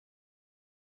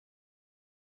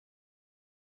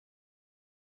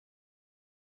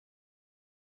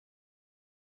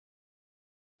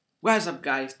What's up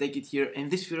guys, take it here. In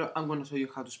this video I'm going to show you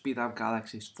how to speed up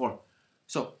Galaxy S4.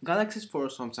 So Galaxy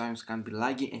S4 sometimes can be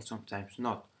laggy and sometimes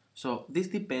not. So this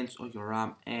depends on your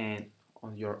RAM and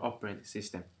on your operating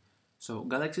system. So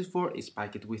Galaxy S4 is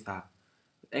packed with a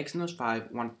Exynos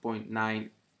 5 1.9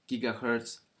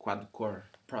 GHz quad-core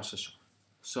processor.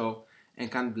 So and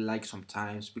can be lag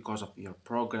sometimes because of your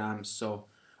programs. So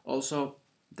also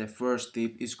the first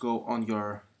tip is go on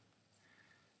your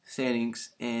settings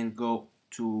and go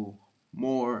to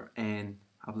more and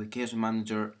application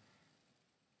manager,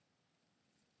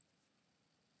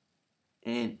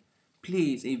 and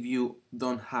please, if you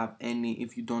don't have any,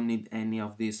 if you don't need any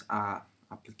of these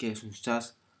applications,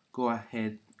 just go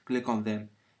ahead, click on them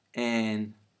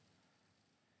and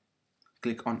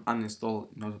click on uninstall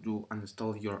in order to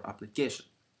uninstall your application.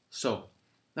 So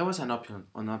that was an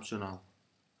optional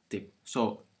tip.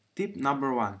 So tip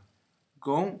number one,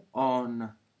 go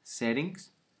on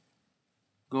settings,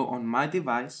 go on my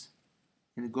device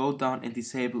and go down and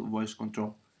disable voice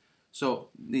control. So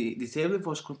the disable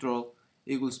voice control,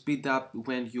 it will speed up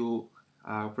when you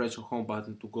press your home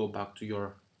button to go back to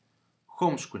your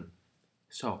home screen.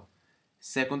 So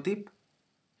second tip,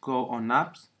 go on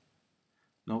apps.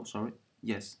 No, sorry.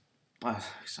 Yes.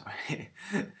 Sorry.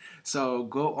 so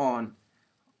go on.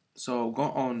 So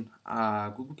go on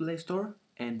Google Play Store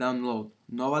and download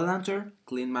Nova Launcher,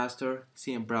 Clean Master,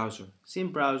 CM Browser.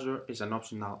 CM Browser is an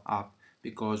optional app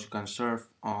because you can surf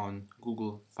on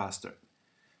Google faster.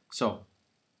 So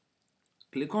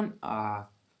click on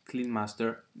Clean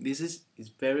Master. This is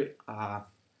very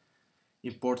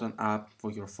important app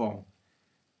for your phone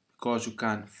because you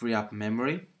can free up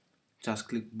memory. Just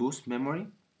click Boost Memory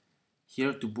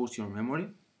here to boost your memory,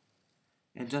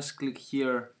 and just click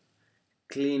here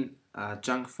Clean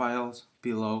Junk Files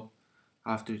below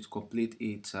after it complete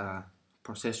its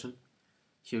procession.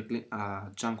 Here click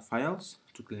Junk Files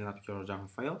to clean up your junk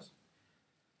files,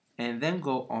 and then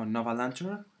go on Nova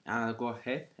Launcher and go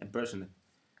ahead and version it.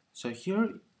 So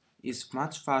here is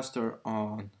much faster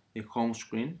on the home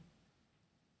screen,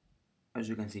 as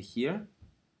you can see here.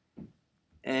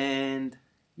 And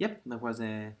yep, that was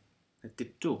a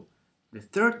tip 2. The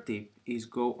third tip is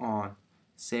go on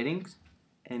settings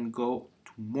and go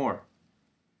to more.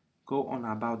 Go on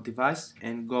about device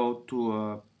and go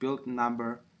to build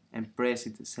number and press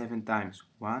it 7 times.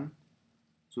 1,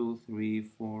 2, 3,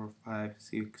 4, 5,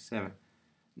 6, 7.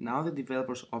 Now the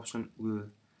developers option will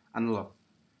unlock.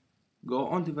 Go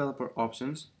on developer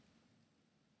options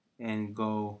and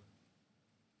go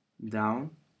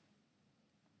down.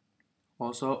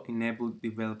 Also enable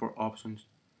developer options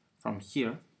from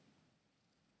here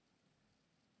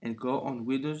and go on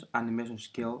Windows animation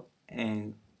scale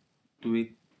and do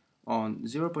it on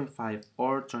 0.5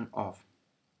 or turn off.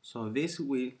 So this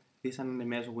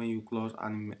animation when you close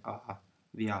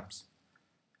the apps.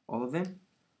 All of them,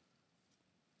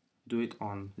 do it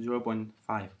on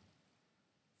 0.5.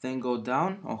 Then go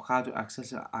down on how to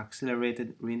access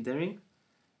accelerated rendering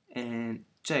and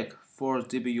check force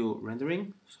GPU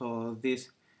rendering. So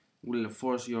this will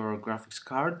force your graphics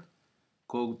card.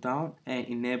 Go down and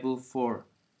enable for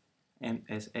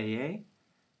MSAA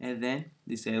and then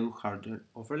disable hardware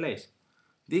overlays.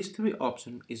 These 3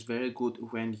 options is very good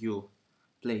when you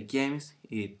play games.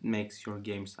 It makes your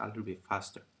games a little bit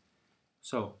faster.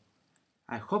 So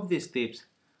I hope these tips.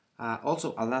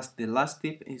 Also, the last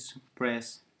tip is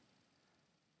press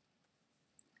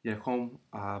the home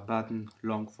button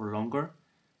long for longer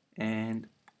and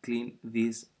clean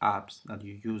these apps that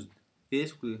you used.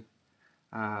 This will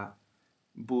uh,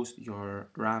 boost your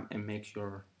RAM and make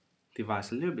your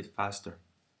device a little bit faster.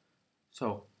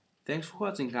 So thanks for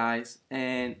watching guys,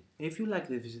 and if you like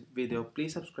this video,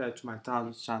 please subscribe to my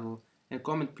channel and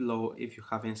comment below if you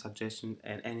have any suggestions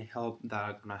and any help that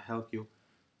are gonna help you.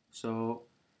 So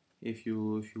if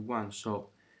you want. So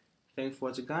thanks for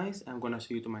watching guys. I'm gonna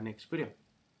see you to my next video.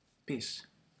 Peace.